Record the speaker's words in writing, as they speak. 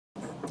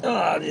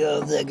Oh,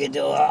 Dios de que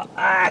yo...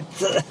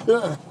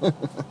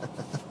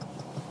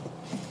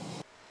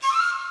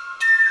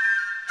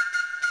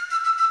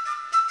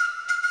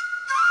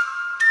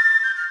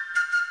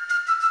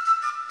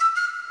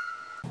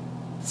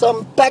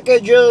 Some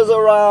packages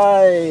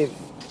arrived.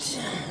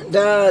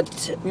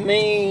 That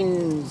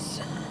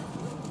means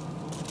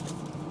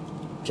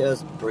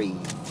just breathe.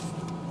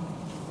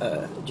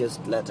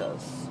 Just let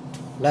us.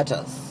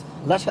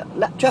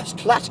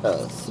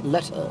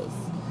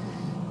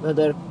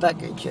 They're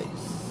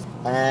packages.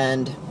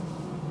 And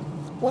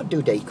what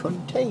do they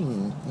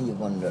contain, you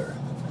wonder?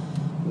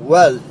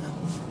 Well,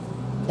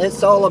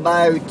 it's all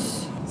about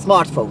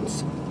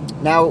smartphones.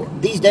 Now,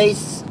 these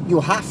days, you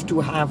have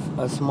to have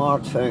a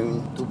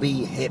smartphone to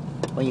be hip.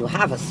 When you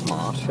have a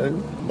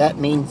smartphone, that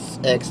means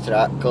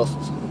extra cost.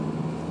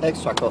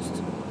 Extra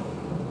cost.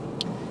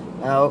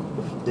 Now,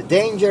 the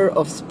danger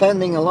of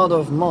spending a lot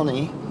of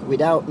money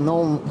without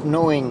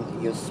knowing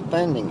you're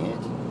spending it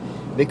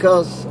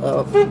because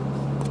of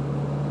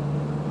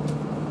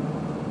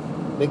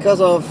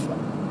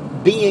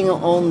being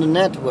on the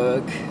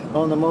network,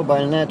 on the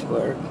mobile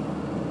network,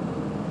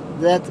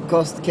 that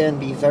cost can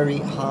be very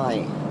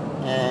high.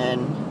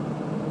 And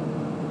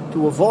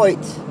to avoid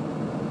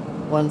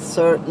one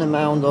certain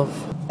amount of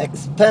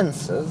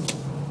expenses,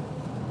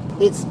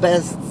 it's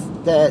best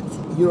that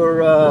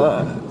you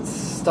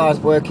start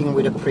working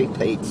with a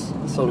prepaid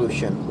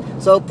solution.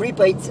 So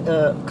prepaid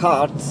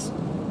cards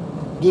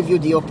give you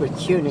the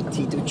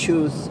opportunity to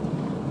choose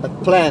a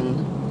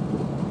plan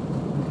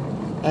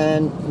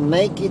and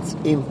make it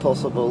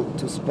impossible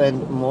to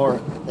spend more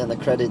than the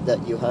credit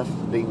that you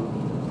have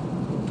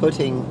been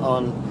putting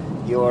on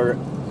your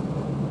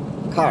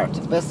card.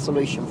 The best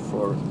solution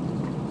for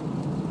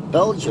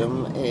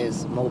Belgium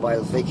is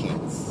Mobile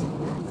Vikings.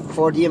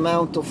 For the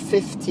amount of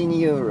 15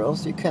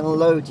 euros, you can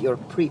load your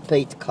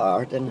prepaid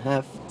card and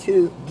have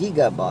 2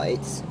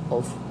 gigabytes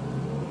of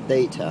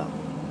data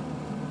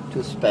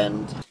to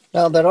spend.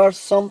 Now, there are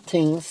some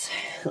things,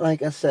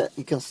 like I said,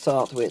 you can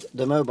start with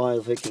the Mobile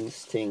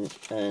Vikings thing,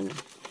 and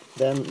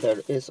then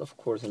there is, of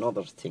course,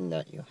 another thing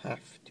that you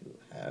have to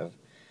have,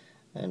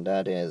 and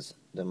that is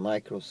the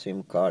micro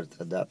SIM card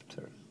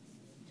adapter.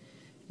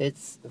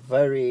 It's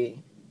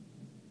very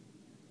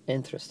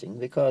interesting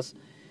because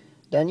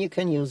then you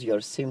can use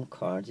your SIM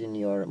card in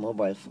your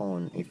mobile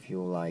phone if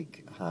you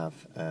like have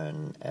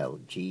an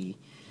LG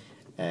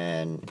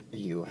and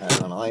you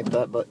have an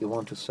iPad but you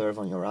want to surf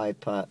on your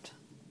iPad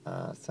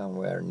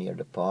somewhere near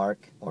the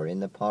park or in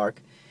the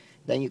park,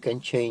 then you can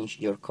change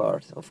your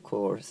card, of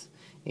course,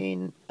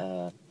 in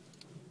your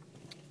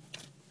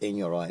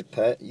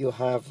iPad.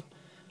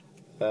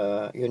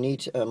 You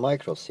need a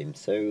micro SIM,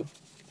 so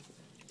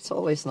it's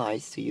always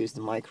nice to use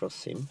the micro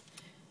SIM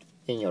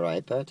in your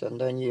iPad and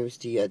then use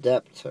the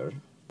adapter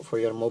for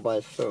your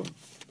mobile phone.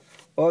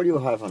 Or you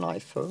have an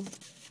iPhone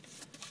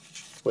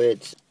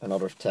with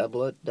another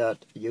tablet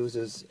that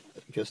uses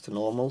just a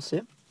normal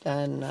SIM,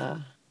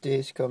 then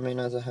these come in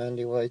as a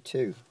handy way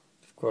too.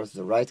 Of course,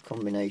 the right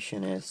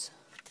combination is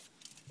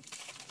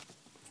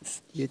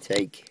you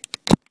take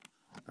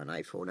an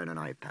iPhone and an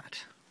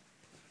iPad.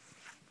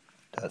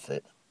 That's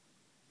it.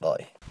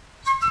 Bye.